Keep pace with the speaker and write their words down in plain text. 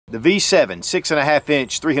The V7 6.5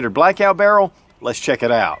 inch 300 Blackout barrel. Let's check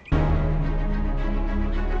it out.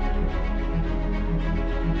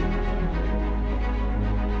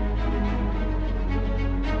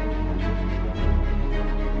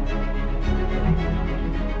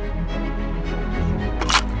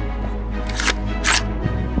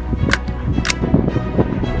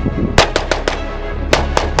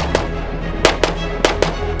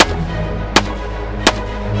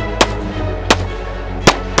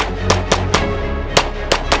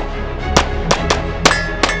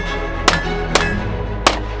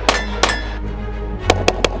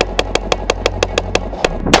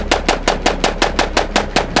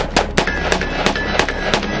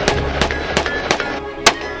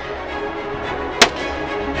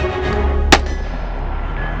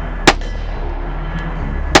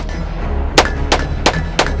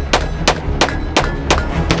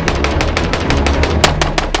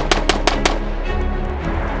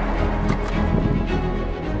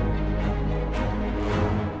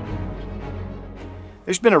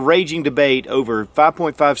 There's been a raging debate over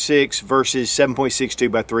 5.56 versus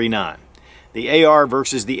 7.62 by 3.9. The AR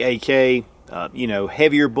versus the AK,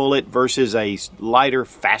 heavier bullet versus a lighter,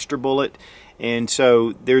 faster bullet. And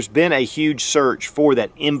so there's been a huge search for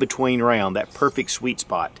that in-between round, that perfect sweet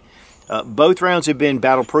spot. Both rounds have been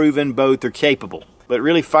battle proven, both are capable. But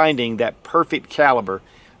really finding that perfect caliber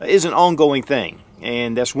is an ongoing thing.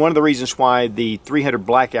 And that's one of the reasons why the 300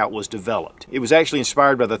 Blackout was developed. It was actually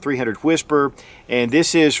inspired by the 300 Whisper, and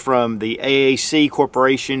this is from the AAC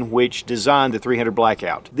Corporation, which designed the 300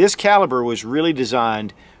 Blackout. This caliber was really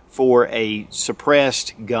designed for a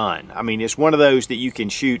suppressed gun. I mean, it's one of those that you can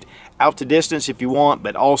shoot out to distance if you want,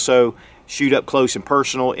 but also shoot up close and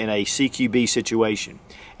personal in a CQB situation.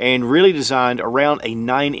 And really designed around a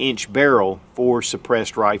 9-inch barrel for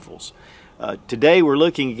suppressed rifles. Today we're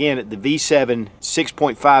looking again at the V7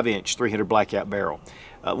 6.5 inch 300 Blackout barrel.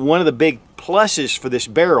 One of the big pluses for this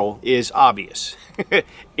barrel is obvious.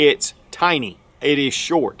 It's tiny, it is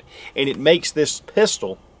short, and it makes this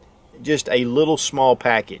pistol just a little small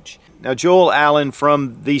package. Now, Joel Allen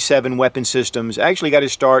from V7 Weapon Systems actually got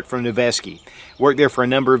his start from Noveski. Worked there for a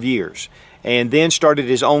number of years, and then started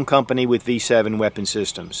his own company with V7 Weapon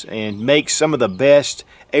Systems and makes some of the best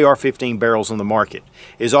AR-15 barrels on the market.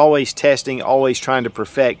 Is always testing, always trying to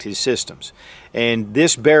perfect his systems. And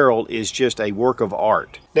this barrel is just a work of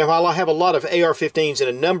art. Now, while I have a lot of AR-15s in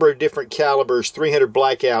a number of different calibers, 300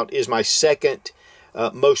 Blackout is my second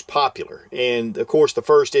most popular. And of course, the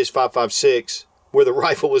first is 5.56, where the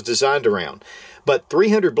rifle was designed around. But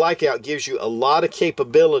 300 Blackout gives you a lot of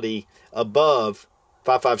capability above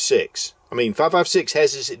 5.56. I mean, 5.56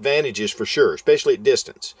 has its advantages for sure, especially at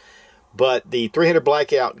distance. But the 300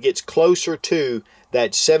 Blackout gets closer to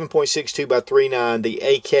that 7.62 by 3.9, the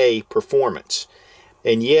AK performance.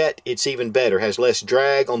 And yet, it's even better. Has less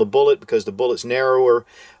drag on the bullet because the bullet's narrower.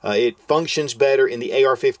 It functions better in the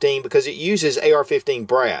AR-15 because it uses AR-15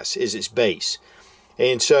 brass as its base.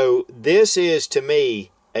 And so, this is, to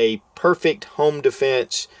me, a perfect home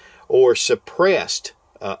defense or suppressed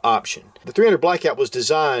option. The 300 Blackout was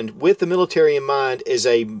designed with the military in mind as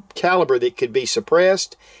a caliber that could be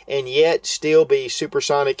suppressed and yet still be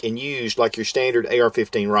supersonic and used like your standard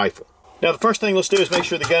AR-15 rifle. Now, the first thing let's do is make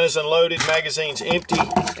sure the gun is unloaded, magazine's empty,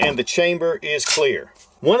 and the chamber is clear.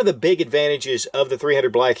 One of the big advantages of the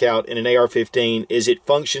 300 Blackout in an AR-15 is it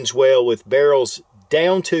functions well with barrels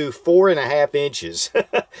down to 4.5 inches.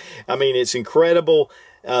 I mean, it's incredible.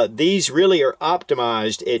 These really are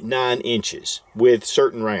optimized at 9 inches with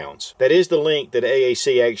certain rounds. That is the length that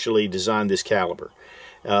AAC actually designed this caliber.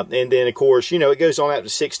 And then, of course, it goes on out to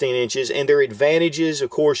 16 inches. And there are advantages.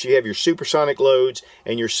 Of course, you have your supersonic loads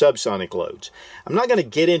and your subsonic loads. I'm not going to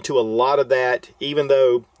get into a lot of that, even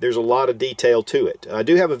though there's a lot of detail to it. I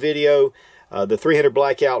do have a video, the 300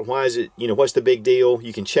 Blackout, why is it, what's the big deal?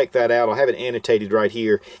 You can check that out. I'll have it annotated right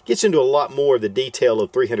here. Gets into a lot more of the detail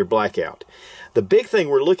of 300 Blackout. The big thing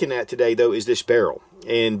we're looking at today, though, is this barrel.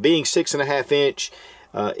 And being 6.5 inch,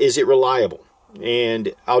 is it reliable?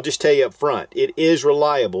 And I'll just tell you up front, it is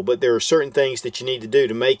reliable, but there are certain things that you need to do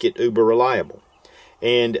to make it uber reliable.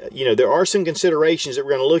 And, there are some considerations that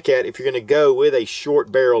we're going to look at if you're going to go with a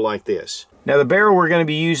short barrel like this. Now, the barrel we're going to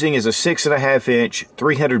be using is a 6.5 inch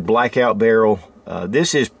 300 Blackout barrel.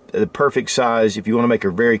 This is the perfect size if you want to make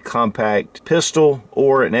a very compact pistol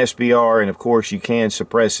or an SBR, and of course you can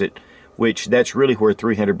suppress it, which that's really where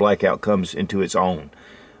 300 Blackout comes into its own.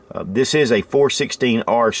 This is a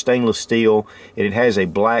 416R stainless steel, and it has a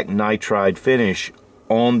black nitride finish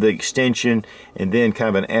on the extension and then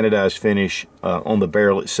kind of an anodized finish on the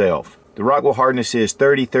barrel itself. The Rockwell hardness is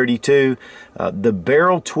 30-32. The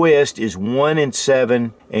barrel twist is 1 in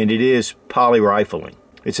 7, and it is poly rifling.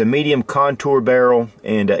 It's a medium contour barrel,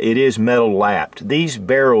 and it is metal lapped. These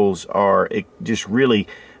barrels are just really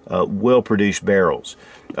well-produced barrels.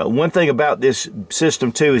 One thing about this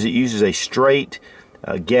system too is it uses a straight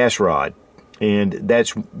gas rod, and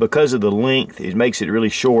that's because of the length. It makes it really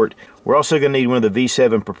short. We're also going to need one of the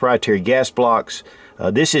V7 proprietary gas blocks.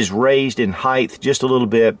 This is raised in height just a little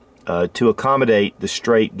bit to accommodate the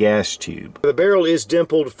straight gas tube. The barrel is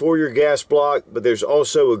dimpled for your gas block, but there's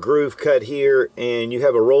also a groove cut here, and you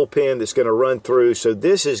have a roll pin that's going to run through, so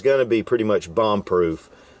this is going to be pretty much bomb-proof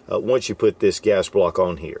once you put this gas block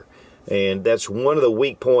on here. And that's one of the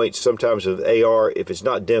weak points sometimes of the AR, if it's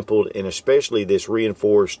not dimpled, and especially this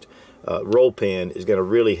reinforced roll pin is going to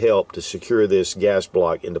really help to secure this gas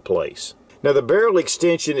block into place. Now the barrel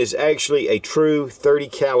extension is actually a true 30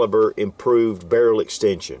 caliber improved barrel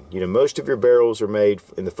extension. You know, most of your barrels are made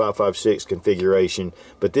in the 5.56 configuration,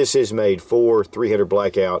 but this is made for 300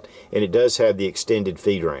 Blackout, and it does have the extended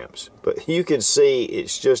feed ramps. But you can see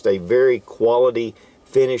it's just a very quality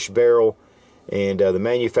finished barrel, and the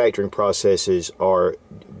manufacturing processes are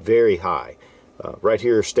very high. Right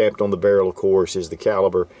here stamped on the barrel, of course, is the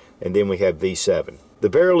caliber, and then we have V7. The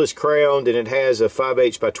barrel is crowned, and it has a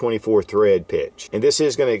 5/8 by 24 thread pitch, and this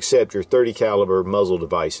is going to accept your 30 caliber muzzle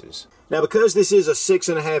devices. Now, because this is a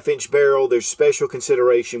 6.5-inch barrel, there's special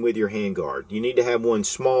consideration with your handguard. You need to have one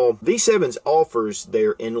small. V7's offers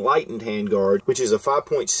their enlightened handguard, which is a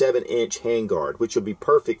 5.7-inch handguard, which will be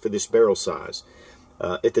perfect for this barrel size.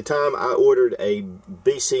 At the time, I ordered a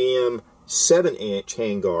BCM 7-inch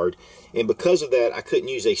handguard, and because of that, I couldn't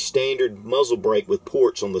use a standard muzzle brake with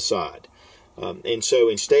ports on the side. And so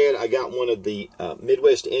instead, I got one of the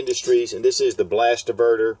Midwest Industries, and this is the blast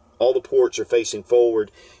diverter. All the ports are facing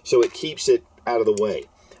forward, so it keeps it out of the way.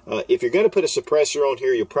 If you're going to put a suppressor on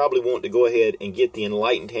here, you'll probably want to go ahead and get the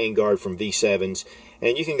enlightened handguard from V7's,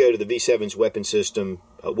 and you can go to the V7's weapon system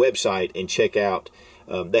website and check out.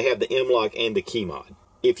 They have the M-Lock and the key mod.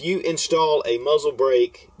 If you install a muzzle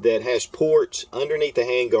brake that has ports underneath the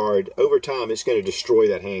handguard, over time it's going to destroy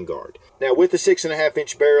that handguard. Now with the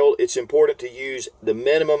 6.5-inch barrel, it's important to use the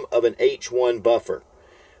minimum of an H1 buffer.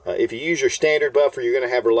 If you use your standard buffer, you're going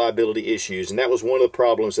to have reliability issues, and that was one of the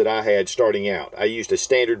problems that I had starting out. I used a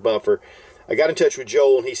standard buffer. I got in touch with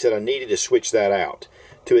Joel, and he said I needed to switch that out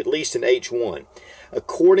to at least an H1.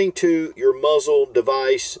 According to your muzzle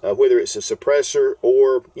device, whether it's a suppressor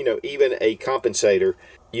or even a compensator,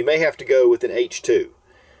 you may have to go with an H2.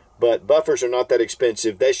 But buffers are not that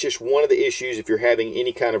expensive. That's just one of the issues. If you're having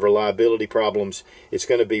any kind of reliability problems, it's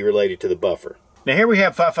going to be related to the buffer. Now here we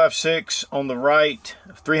have 5.56 on the right,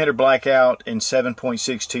 300 Blackout, and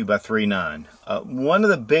 7.62 by 3.9. One of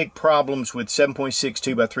the big problems with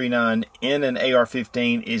 7.62 by 3.9 in an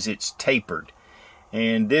AR-15 is it's tapered.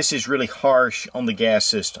 And this is really harsh on the gas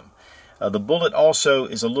system. The bullet also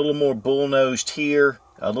is a little more bull-nosed here,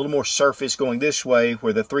 a little more surface going this way,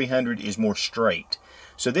 where the 300 is more straight.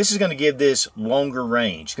 So this is going to give this longer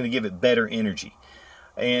range. It's going to give it better energy.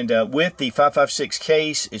 And with the 5.56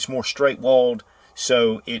 case, it's more straight-walled,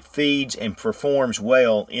 so it feeds and performs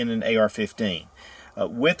well in an AR-15.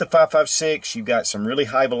 With the 5.56, you've got some really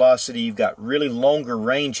high velocity, you've got really longer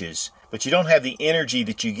ranges, but you don't have the energy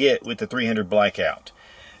that you get with the 300 Blackout.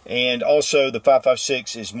 And also the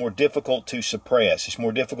 5.56 is more difficult to suppress. It's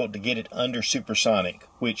more difficult to get it under supersonic,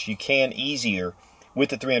 which you can easier with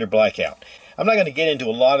the 300 Blackout. I'm not going to get into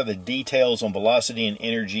a lot of the details on velocity and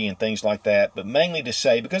energy and things like that, but mainly to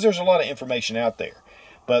say, because there's a lot of information out there.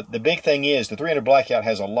 But the big thing is the 300 Blackout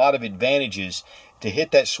has a lot of advantages to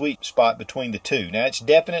hit that sweet spot between the two. Now, it's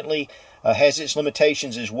definitely has its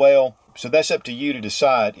limitations as well, so that's up to you to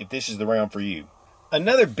decide if this is the round for you.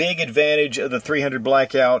 Another big advantage of the 300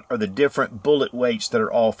 Blackout are the different bullet weights that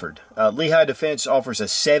are offered. Lehigh Defense offers a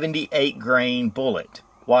 78 grain bullet,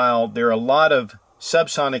 while there are a lot of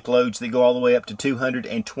subsonic loads that go all the way up to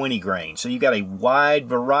 220 grain. So you've got a wide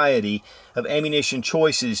variety of ammunition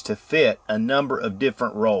choices to fit a number of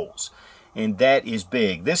different roles. And that is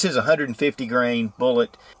big. This is a 150 grain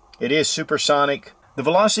bullet. It is supersonic. The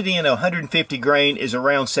velocity in a 150 grain is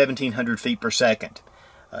around 1,700 feet per second.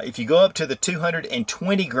 If you go up to the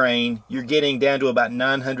 220 grain, you're getting down to about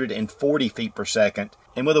 940 feet per second.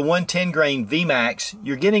 And with a 110 grain VMAX,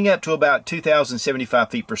 you're getting up to about 2,075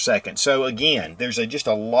 feet per second. So again, there's just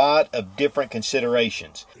a lot of different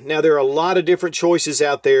considerations. Now, there are a lot of different choices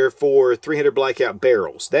out there for 300 Blackout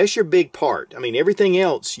barrels. That's your big part. I mean, everything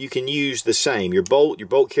else you can use the same. Your bolt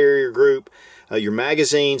carrier group, your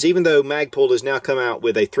magazines. Even though Magpul has now come out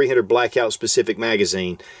with a 300 Blackout specific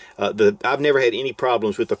magazine, I've never had any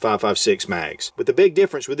problems with the 5.56 mags. But the big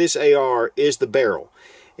difference with this AR is the barrel,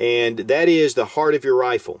 and that is the heart of your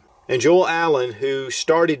rifle. And Joel Allen, who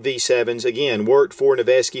started V7s, again, worked for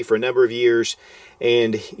Noveske for a number of years,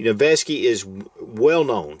 and Noveske is well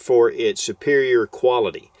known for its superior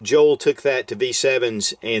quality. Joel took that to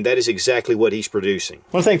V7s, and that is exactly what he's producing. I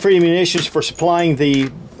want to thank Freedom Munitions for supplying the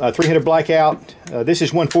 300 Blackout. This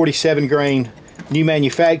is 147 grain, new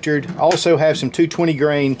manufactured. Also have some 220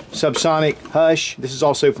 grain subsonic Hush. This is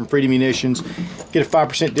also from Freedom Munitions. Get a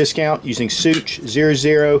 5% discount using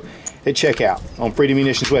SUCH00 at checkout on Freedom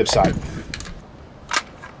Munitions website.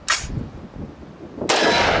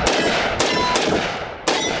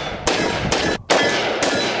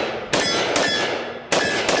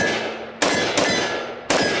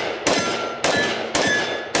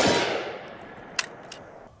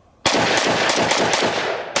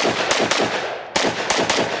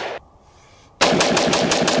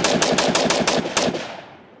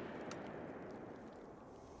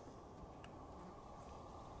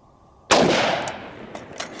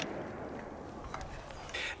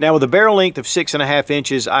 Now, with a barrel length of 6.5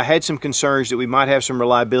 inches, I had some concerns that we might have some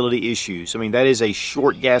reliability issues. I mean, that is a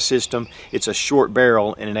short gas system. It's a short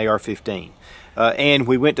barrel in an AR-15. And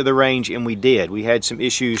we went to the range and we did. We had some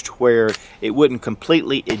issues to where it wouldn't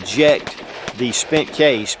completely eject the spent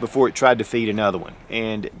case before it tried to feed another one.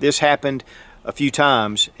 And this happened a few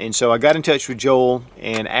times. And so I got in touch with Joel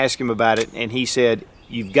and asked him about it. And he said,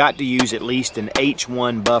 you've got to use at least an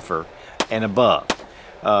H1 buffer and above.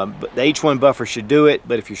 But the H1 buffer should do it,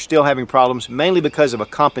 but if you're still having problems, mainly because of a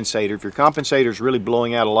compensator, if your compensator is really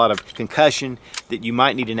blowing out a lot of concussion, that you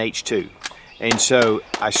might need an H2. And so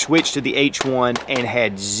I switched to the H1 and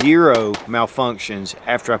had 0 malfunctions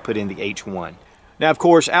after I put in the H1. Now, of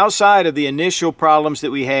course, outside of the initial problems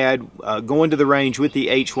that we had going to the range with the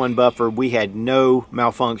H1 buffer, we had no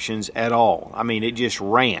malfunctions at all. I mean, it just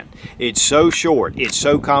ran. It's so short, it's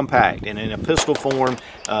so compact, and in a pistol form,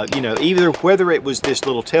 either whether it was this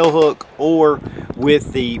little tail hook or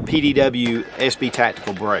with the PDW SB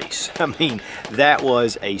Tactical Brace. I mean, that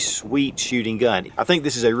was a sweet shooting gun. I think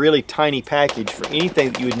this is a really tiny package for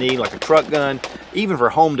anything that you would need, like a truck gun, even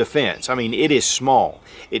for home defense. I mean, it is small.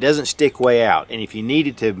 It doesn't stick way out, and if you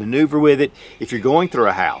needed to maneuver with it, if you're going through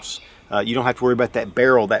a house, you don't have to worry about that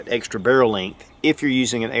barrel, that extra barrel length, if you're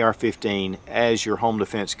using an AR-15 as your home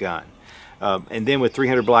defense gun. And then with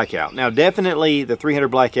 300 Blackout. Now, definitely the 300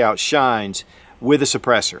 Blackout shines with a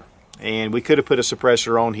suppressor, and we could have put a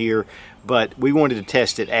suppressor on here, but we wanted to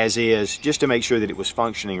test it as is just to make sure that it was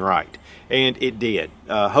functioning right, and it did.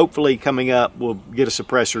 Hopefully coming up we'll get a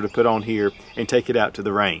suppressor to put on here and take it out to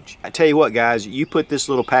the range. I tell you what, guys, you put this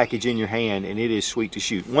little package in your hand and it is sweet to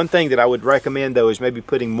shoot. One thing that I would recommend though is maybe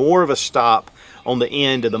putting more of a stop on the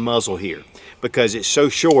end of the muzzle here, because it's so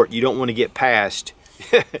short you don't want to get past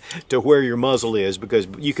to where your muzzle is, because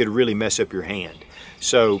you could really mess up your hand.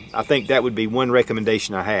 So I think that would be one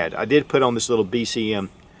recommendation I had. I did put on this little BCM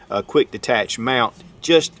quick detach mount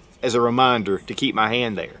just as a reminder to keep my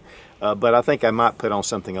hand there. But I think I might put on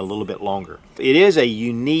something a little bit longer. It is a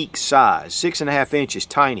unique size. 6.5 inches,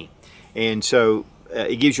 tiny. And so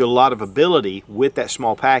it gives you a lot of ability with that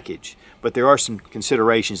small package. But there are some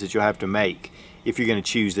considerations that you'll have to make if you're going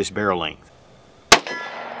to choose this barrel length.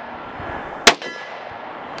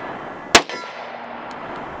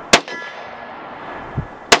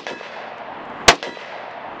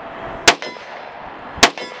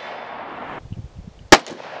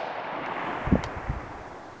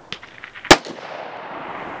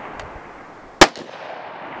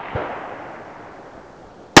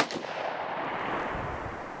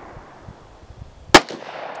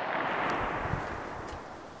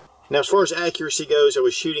 Now, as far as accuracy goes, I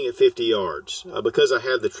was shooting at 50 yards. Because I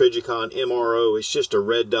have the Trijicon MRO, it's just a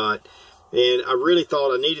red dot. And I really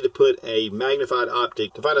thought I needed to put a magnified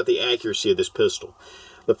optic to find out the accuracy of this pistol.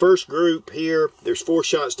 The first group here, there's 4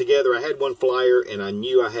 shots together. I had one flyer, and I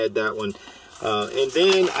knew I had that one. And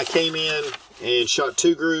then I came in and shot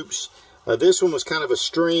 2 groups. This one was kind of a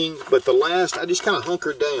string, but the last, I just kind of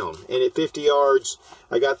hunkered down. And at 50 yards,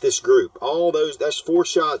 I got this group. All those, that's 4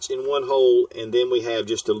 shots in one hole, and then we have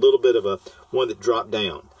just a little bit of a one that dropped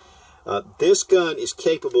down. This gun is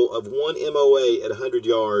capable of 1 MOA at 100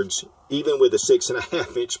 yards, even with a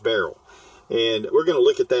 6.5 inch barrel. And we're going to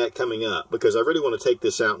look at that coming up, because I really want to take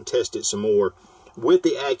this out and test it some more with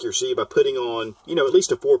the accuracy by putting on, at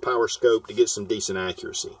least a 4-power scope to get some decent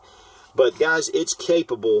accuracy. But guys, it's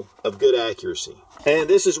capable of good accuracy. And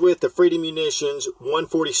this is with the Freedom Munitions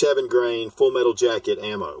 147 grain full metal jacket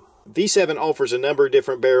ammo. V7 offers a number of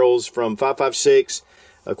different barrels from 5.56,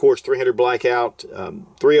 of course 300 Blackout,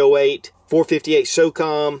 308, 458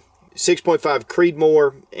 SOCOM, 6.5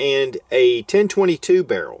 Creedmoor, and a 1022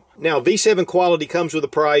 barrel. Now, V7 quality comes with a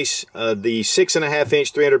price. The 6.5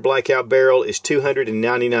 inch 300 Blackout barrel is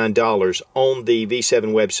 $299 on the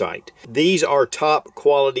V7 website. These are top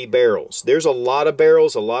quality barrels. There's a lot of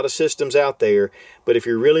barrels, a lot of systems out there, but if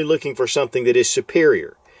you're really looking for something that is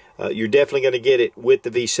superior, you're definitely going to get it with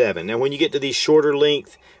the V7. Now, when you get to these shorter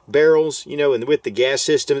length barrels, you know, and with the gas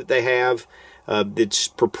system that they have, that's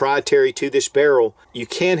proprietary to this barrel, you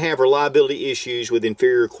can have reliability issues with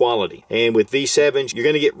inferior quality. And with V7s, you're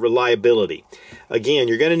going to get reliability. Again,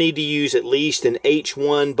 you're going to need to use at least an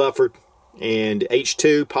H1 buffer and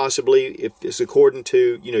H2 possibly if it's according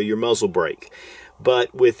to, you know, your muzzle brake.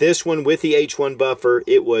 But with this one, with the H1 buffer,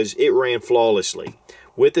 it ran flawlessly.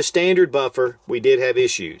 With the standard buffer, we did have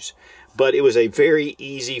issues, but it was a very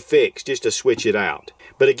easy fix just to switch it out.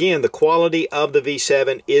 But again, the quality of the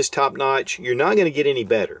V7 is top notch. You're not going to get any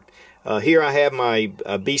better. Here I have my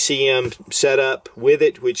BCM set up with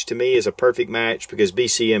it, which to me is a perfect match because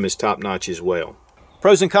BCM is top notch as well.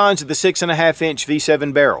 Pros and cons of the 6.5 inch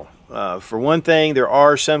V7 barrel. For one thing, there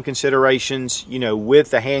are some considerations, you know,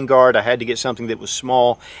 with the handguard. I had to get something that was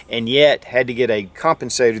small and yet had to get a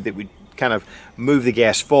compensator that would kind of move the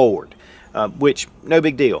gas forward. Which, no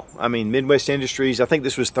big deal. I mean, Midwest Industries, I think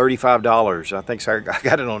this was $35. I think I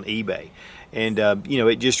got it on eBay. And, you know,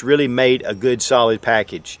 it just really made a good, solid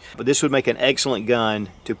package. But this would make an excellent gun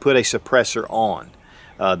to put a suppressor on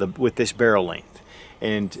with this barrel length.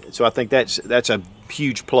 And so I think that's a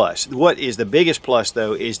huge plus. What is the biggest plus,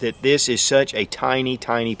 though, is that this is such a tiny,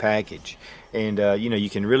 tiny package. And, you know, you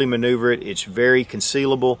can really maneuver it. It's very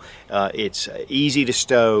concealable. It's easy to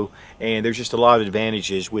stow. And there's just a lot of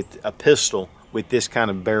advantages with a pistol with this kind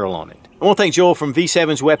of barrel on it. I want to thank Joel from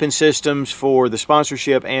V7's Weapon Systems for the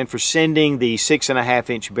sponsorship and for sending the 6.5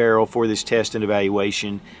 inch barrel for this test and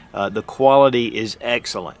evaluation. The quality is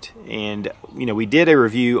excellent. And, you know, we did a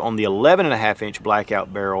review on the 11.5 inch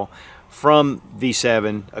Blackout barrel from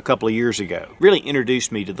V7 a couple of years ago. Really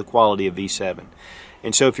introduced me to the quality of V7.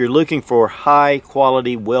 And so if you're looking for high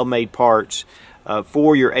quality, well-made parts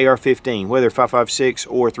for your AR-15, whether 5.56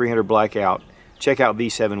 or 300 Blackout, check out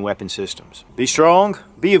V7 Weapon Systems. Be strong,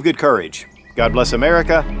 be of good courage. God bless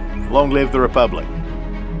America. Long live the Republic.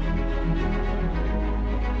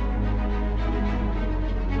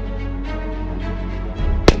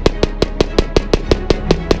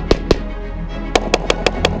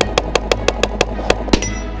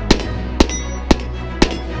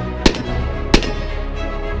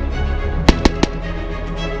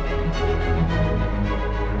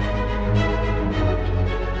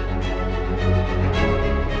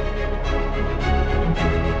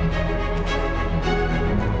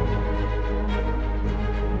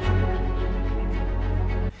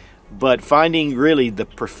 But finding really the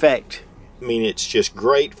perfect, I mean, it's just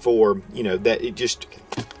great for, you know, that it just,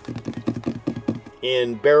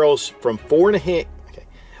 in barrels from 4.5, okay.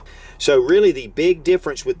 So really the big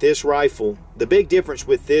difference with this rifle, the big difference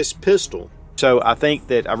with this pistol, so I think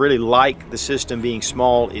that I really like the system being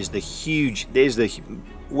small is the huge, is the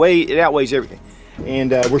way, it outweighs everything.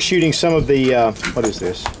 And we're shooting some of the, what is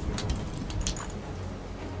this?